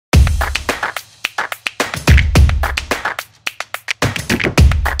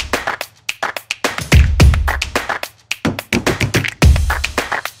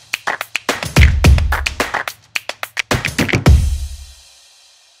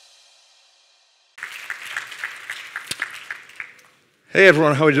Hey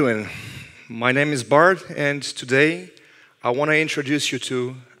everyone, how are you doing? My name is Bart, and today I want to introduce you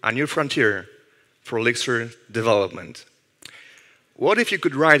to a new frontier for Elixir development. What if you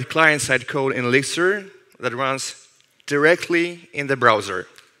could write client-side code in Elixir that runs directly in the browser?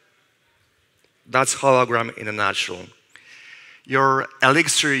 That's Hologram in a nutshell. Your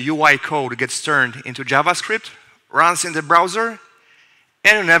Elixir UI code gets turned into JavaScript, runs in the browser,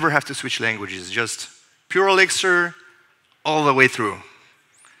 and you never have to switch languages, just pure Elixir all the way through.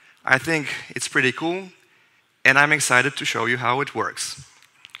 I think it's pretty cool, and I'm excited to show you how it works.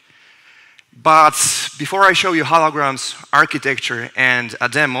 But before I show you Hologram's architecture and a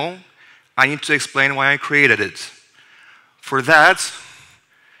demo, I need to explain why I created it. For that,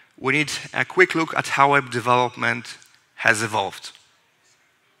 we need a quick look at how web development has evolved.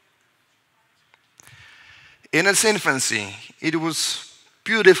 In its infancy, it was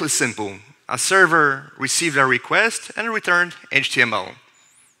beautifully simple. A server received a request and returned HTML.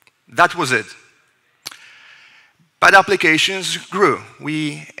 That was it. But applications grew.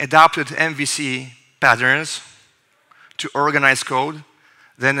 We adopted MVC patterns to organize code,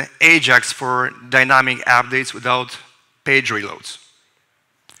 then Ajax for dynamic updates without page reloads.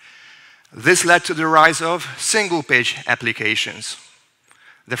 This led to the rise of single-page applications,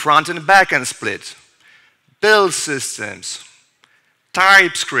 the front and back-end split, build systems,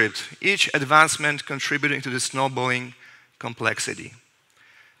 TypeScript, each advancement contributing to the snowballing complexity.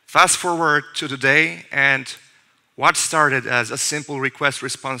 Fast forward to today, and what started as a simple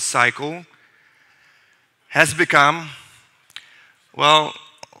request-response cycle has become, well,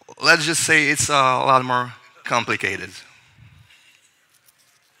 let's just say it's a lot more complicated.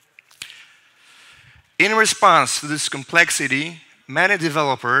 In response to this complexity, many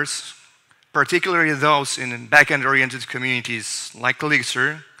developers, particularly those in back-end-oriented communities like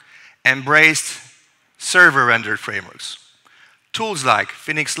Elixir, embraced server-rendered frameworks. Tools like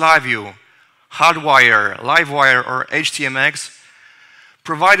Phoenix LiveView, Hotwire, Livewire, or HTMX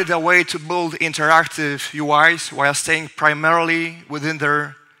provided a way to build interactive UIs while staying primarily within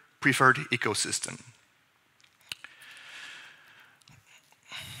their preferred ecosystem.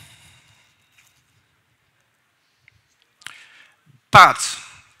 But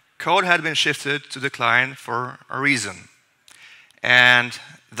code had been shifted to the client for a reason. And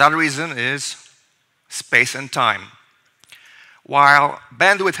that reason is space and time. While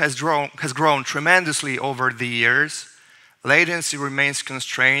bandwidth has grown tremendously over the years, latency remains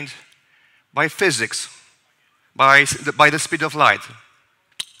constrained by physics, by the speed of light.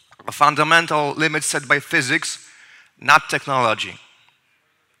 A fundamental limit set by physics, not technology.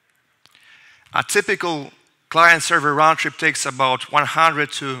 A typical client-server round trip takes about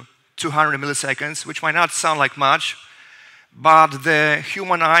 100 to 200 milliseconds, which might not sound like much, but the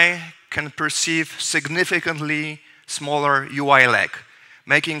human eye can perceive significantly smaller UI lag,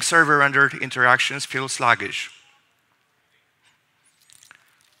 making server-rendered interactions feel sluggish.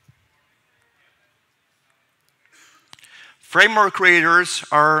 Framework creators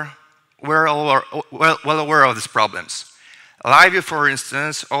are well aware of these problems. LiveView, for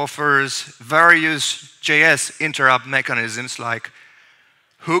instance, offers various JS interrupt mechanisms like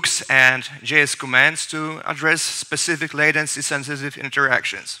hooks and JS commands to address specific latency-sensitive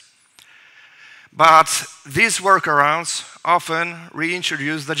interactions. But these workarounds often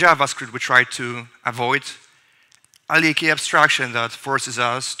reintroduce the JavaScript we try to avoid, a leaky abstraction that forces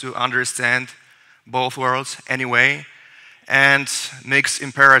us to understand both worlds anyway, and mix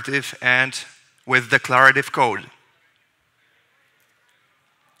imperative and with declarative code.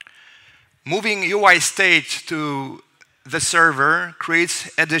 Moving UI state to the server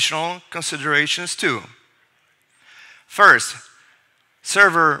creates additional considerations too. First,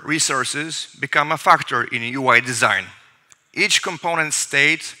 server resources become a factor in UI design. Each component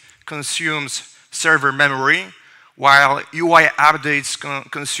state consumes server memory, while UI updates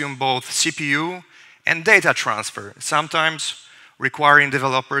consume both CPU and data transfer, sometimes requiring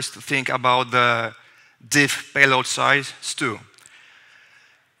developers to think about the diff payload size too.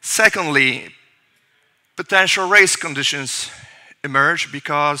 Secondly, potential race conditions emerge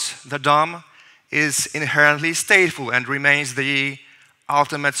because the DOM is inherently stateful and remains the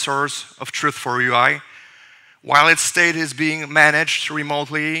ultimate source of truth for UI, while its state is being managed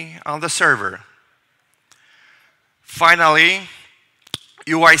remotely on the server. Finally,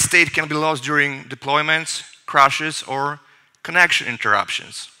 UI state can be lost during deployments, crashes, or connection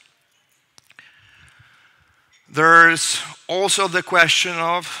interruptions. There's also the question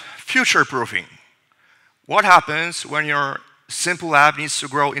of future-proofing. What happens when your simple app needs to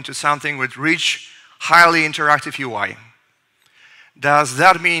grow into something with rich, highly interactive UI? Does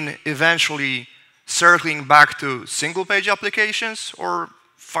that mean eventually circling back to single-page applications, or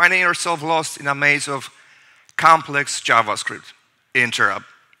finding yourself lost in a maze of complex JavaScript interrupt.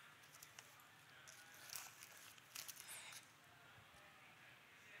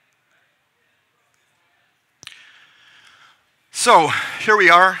 So here we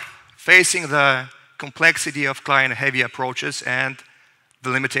are, facing the complexity of client-heavy approaches and the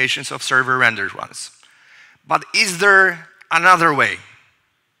limitations of server-rendered ones. But is there another way?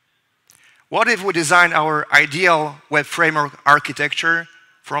 What if we design our ideal web framework architecture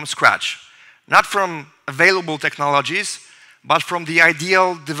from scratch? Not from available technologies, but from the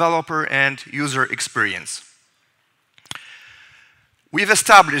ideal developer and user experience. We've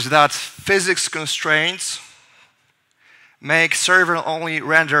established that physics constraints make server-only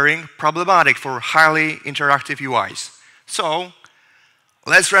rendering problematic for highly interactive UIs. So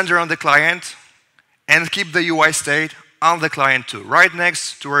let's render on the client and keep the UI state on the client too, right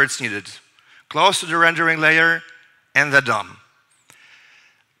next to where it's needed, close to the rendering layer and the DOM.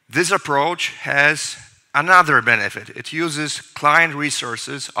 This approach has another benefit. It uses client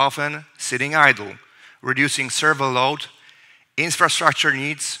resources often sitting idle, reducing server load, infrastructure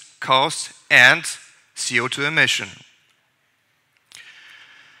needs, cost, and CO2 emission.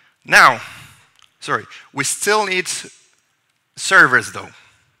 Now, we still need servers though,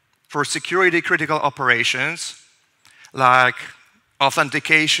 for security-critical operations like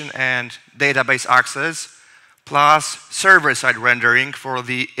authentication and database access, plus server-side rendering for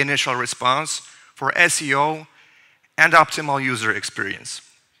the initial response, for SEO, and optimal user experience.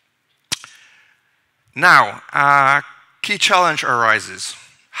 Now, a key challenge arises.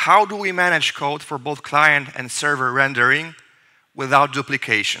 How do we manage code for both client and server rendering without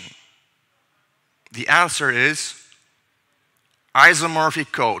duplication? The answer is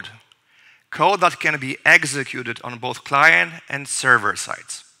isomorphic code. Code that can be executed on both client and server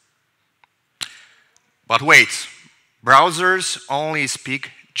sides. But wait, browsers only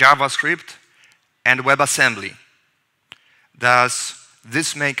speak JavaScript and WebAssembly. Does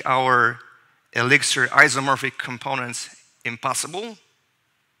this make our Elixir isomorphic components impossible?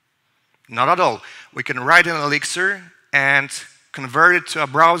 Not at all. We can write an Elixir and convert it to a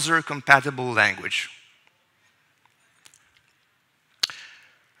browser-compatible language.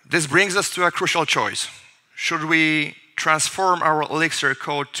 This brings us to a crucial choice. Should we transform our Elixir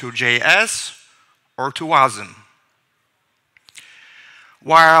code to JS or to WASM?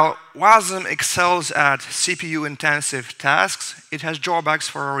 While WASM excels at CPU-intensive tasks, it has drawbacks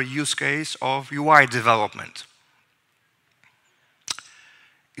for our use case of UI development.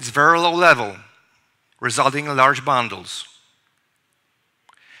 It's very low level, resulting in large bundles.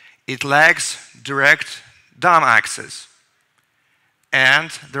 It lacks direct DOM access, and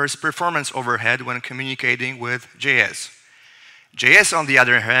there is performance overhead when communicating with JS. JS, on the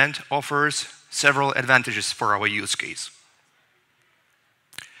other hand, offers several advantages for our use case.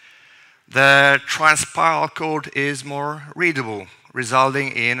 The transpile code is more readable,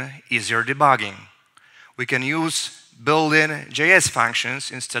 resulting in easier debugging. We can use built-in JS functions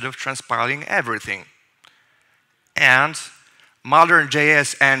instead of transpiling everything. And modern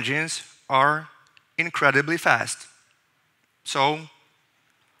JS engines are incredibly fast. So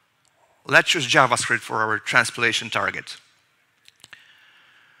let's choose JavaScript for our transpilation target.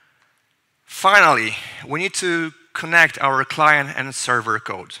 Finally, we need to connect our client and server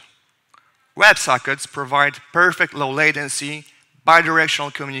code. WebSockets provide perfect low latency,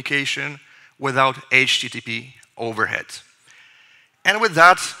 bidirectional communication without HTTP overhead. And with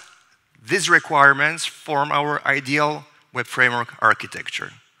that, these requirements form our ideal web framework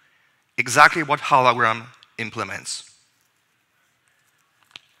architecture, exactly what Hologram implements.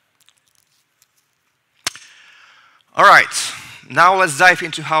 All right, now let's dive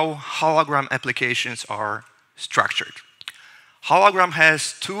into how Hologram applications are structured. Hologram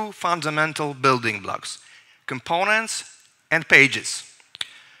has two fundamental building blocks: components and pages.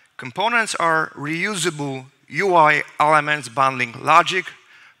 Components are reusable UI elements bundling logic,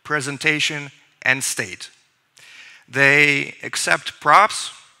 presentation, and state. They accept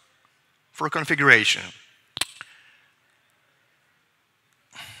props for configuration.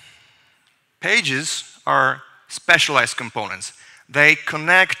 Pages are specialized components. They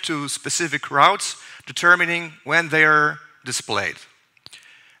connect to specific routes, determining when they are displayed.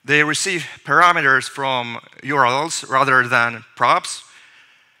 They receive parameters from URLs rather than props.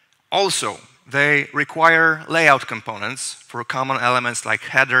 Also, they require layout components for common elements like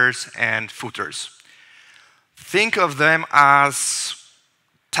headers and footers. Think of them as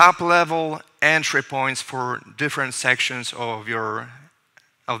top-level entry points for different sections of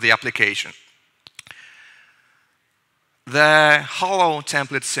the application. The Holo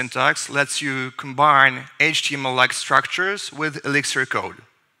template syntax lets you combine HTML-like structures with Elixir code.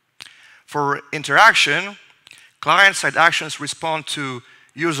 For interaction, client-side actions respond to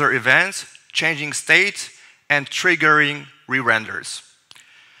user events, changing state, and triggering re-renders.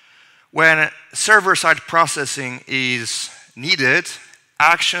 When server-side processing is needed,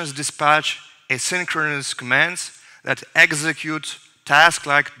 actions dispatch asynchronous commands that execute tasks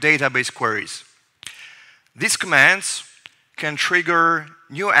like database queries. These commands can trigger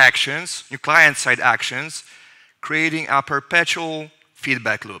new actions, new client-side actions, creating a perpetual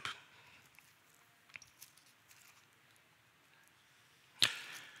feedback loop.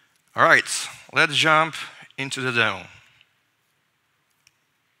 All right, let's jump into the demo.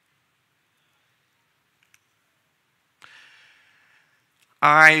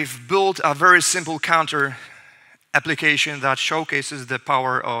 I've built a very simple counter application that showcases the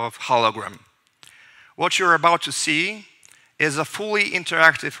power of Hologram. What you're about to see is a fully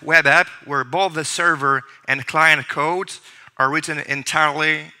interactive web app where both the server and client code are written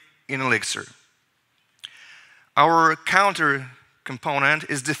entirely in Elixir. Our counter component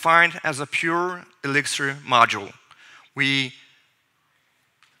is defined as a pure Elixir module. We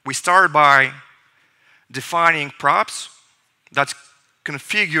start by defining props that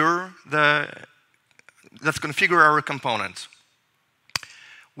configure our component.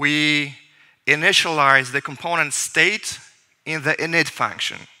 We initialize the component state in the init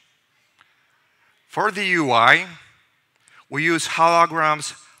function. For the UI, we use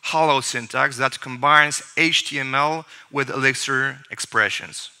Hologram's Holo syntax that combines HTML with Elixir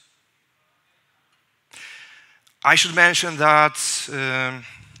expressions. I should mention that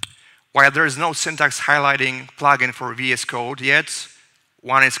while there is no syntax highlighting plugin for VS Code yet,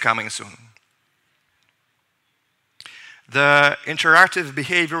 one is coming soon. The interactive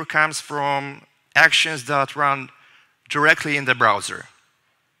behavior comes from actions that run directly in the browser.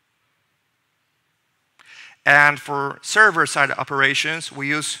 And for server-side operations, we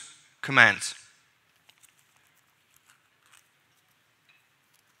use commands.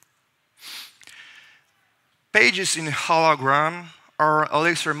 Pages in Hologram are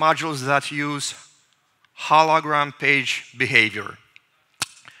Elixir modules that use Hologram page behavior.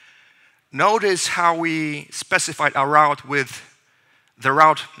 Notice how we specified a route with the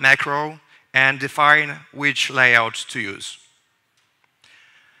route macro and define which layout to use.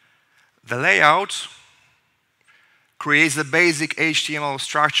 The layout creates the basic HTML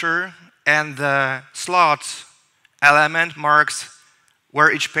structure, and the slot element marks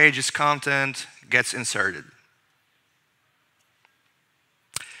where each page's content gets inserted.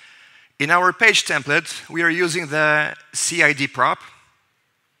 In our page template, we are using the CID prop.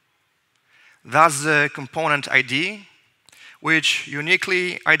 That's the component ID, which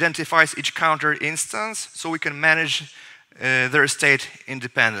uniquely identifies each counter instance so we can manage their state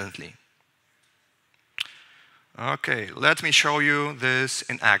independently. Okay, let me show you this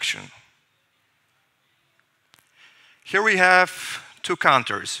in action. Here we have two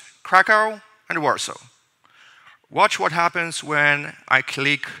counters, Krakow and Warsaw. Watch what happens when I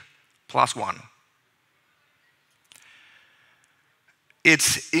click +1.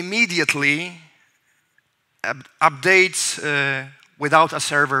 It immediately updates without a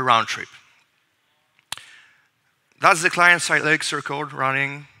server round trip. That's the client-side Elixir code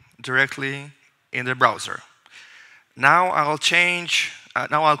running directly in the browser. Now I'll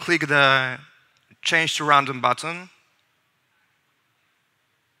click the Change to Random button.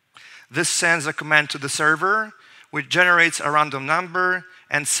 This sends a command to the server, which generates a random number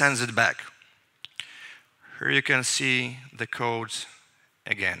and sends it back. Here you can see the code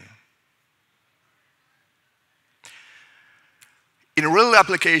again. In real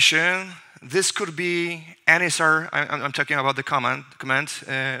application, this could be any server. I'm talking about the command.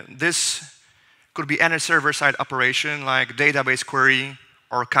 This could be any server-side operation like database query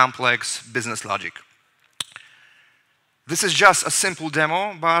or complex business logic. This is just a simple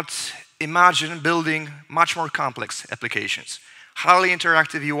demo, but imagine building much more complex applications. Highly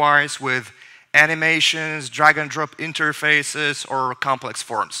interactive UIs with animations, drag-and-drop interfaces, or complex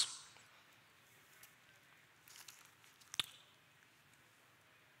forms.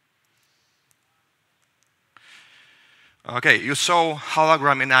 Okay, you saw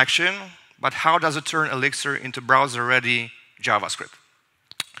Hologram in action, but how does it turn Elixir into browser-ready JavaScript?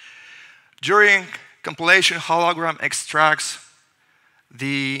 During compilation, Hologram extracts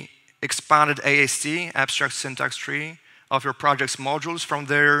the expanded AST, abstract syntax tree, of your project's modules from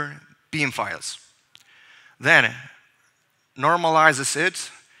their beam files. Then normalizes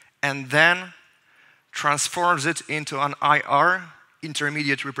it, and then transforms it into an IR,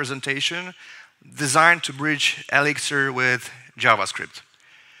 intermediate representation, designed to bridge Elixir with JavaScript.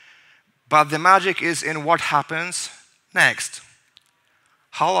 But the magic is in what happens next.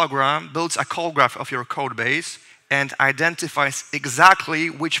 Hologram builds a call graph of your code base and identifies exactly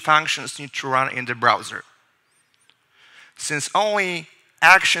which functions need to run in the browser. Since only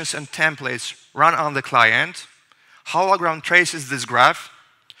actions and templates run on the client, Hologram traces this graph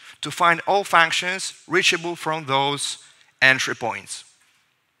to find all functions reachable from those entry points.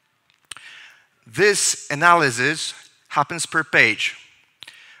 This analysis happens per page.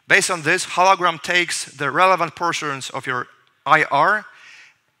 Based on this, Hologram takes the relevant portions of your IR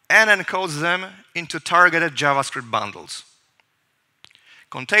and encodes them into targeted JavaScript bundles,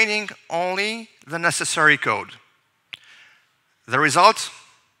 containing only the necessary code. The result?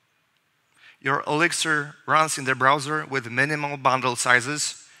 Your Elixir runs in the browser with minimal bundle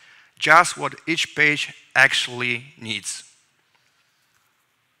sizes, just what each page actually needs.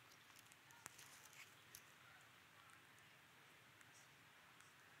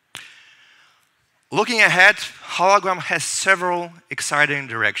 Looking ahead, Hologram has several exciting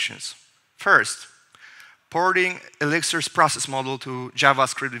directions. First, porting Elixir's process model to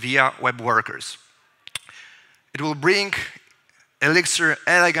JavaScript via web workers. It will bring Elixir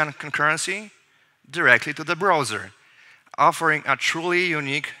elegant concurrency directly to the browser, offering a truly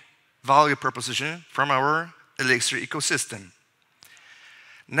unique value proposition from our Elixir ecosystem.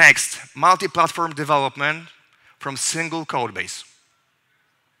 Next, multi-platform development from single code base.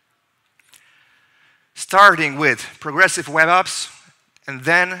 Starting with progressive web apps and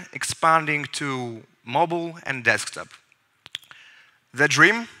then expanding to mobile and desktop. The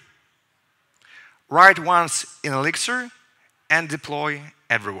dream? Write once in Elixir and deploy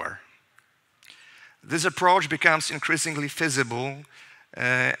everywhere. This approach becomes increasingly feasible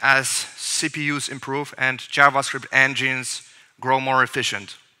as CPUs improve and JavaScript engines grow more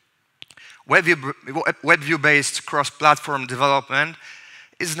efficient. WebView-based cross-platform development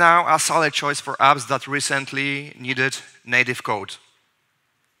is now a solid choice for apps that recently needed native code.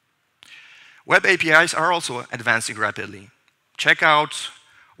 Web APIs are also advancing rapidly. Check out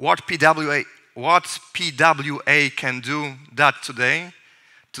what PWA can do that today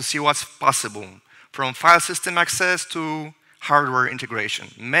to see what's possible, from file system access to hardware integration.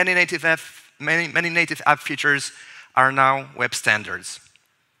 Many native app features are now web standards.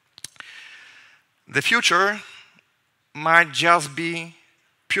 The future might just be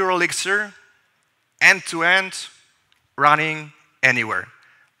pure Elixir, end-to-end, running anywhere.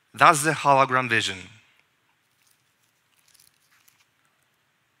 That's the Hologram vision.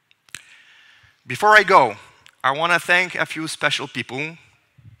 Before I go, I want to thank a few special people.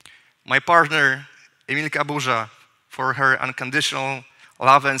 My partner, Emilka Burza, for her unconditional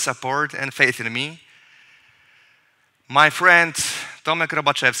love and support and faith in me. My friend, Tomek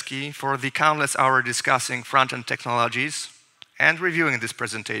Robaczewski, for the countless hours discussing front-end technologies and reviewing this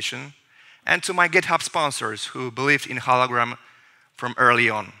presentation, and to my GitHub sponsors who believed in Hologram from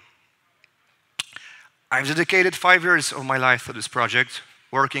early on. I've dedicated 5 years of my life to this project,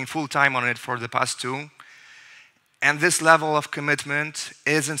 working full-time on it for the past 2, and this level of commitment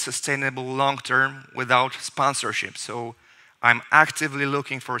isn't sustainable long-term without sponsorship, so I'm actively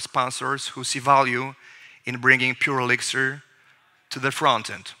looking for sponsors who see value in bringing pure Elixir to the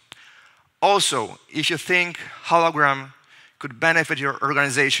front end. Also, if you think Hologram could benefit your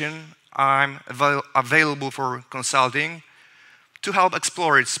organization, I'm available for consulting to help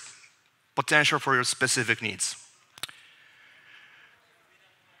explore its potential for your specific needs.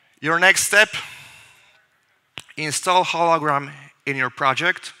 Your next step, install Hologram in your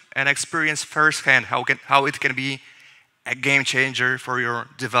project and experience firsthand how it can be a game changer for your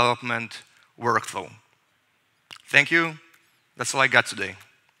development workflow. Thank you. That's all I got today.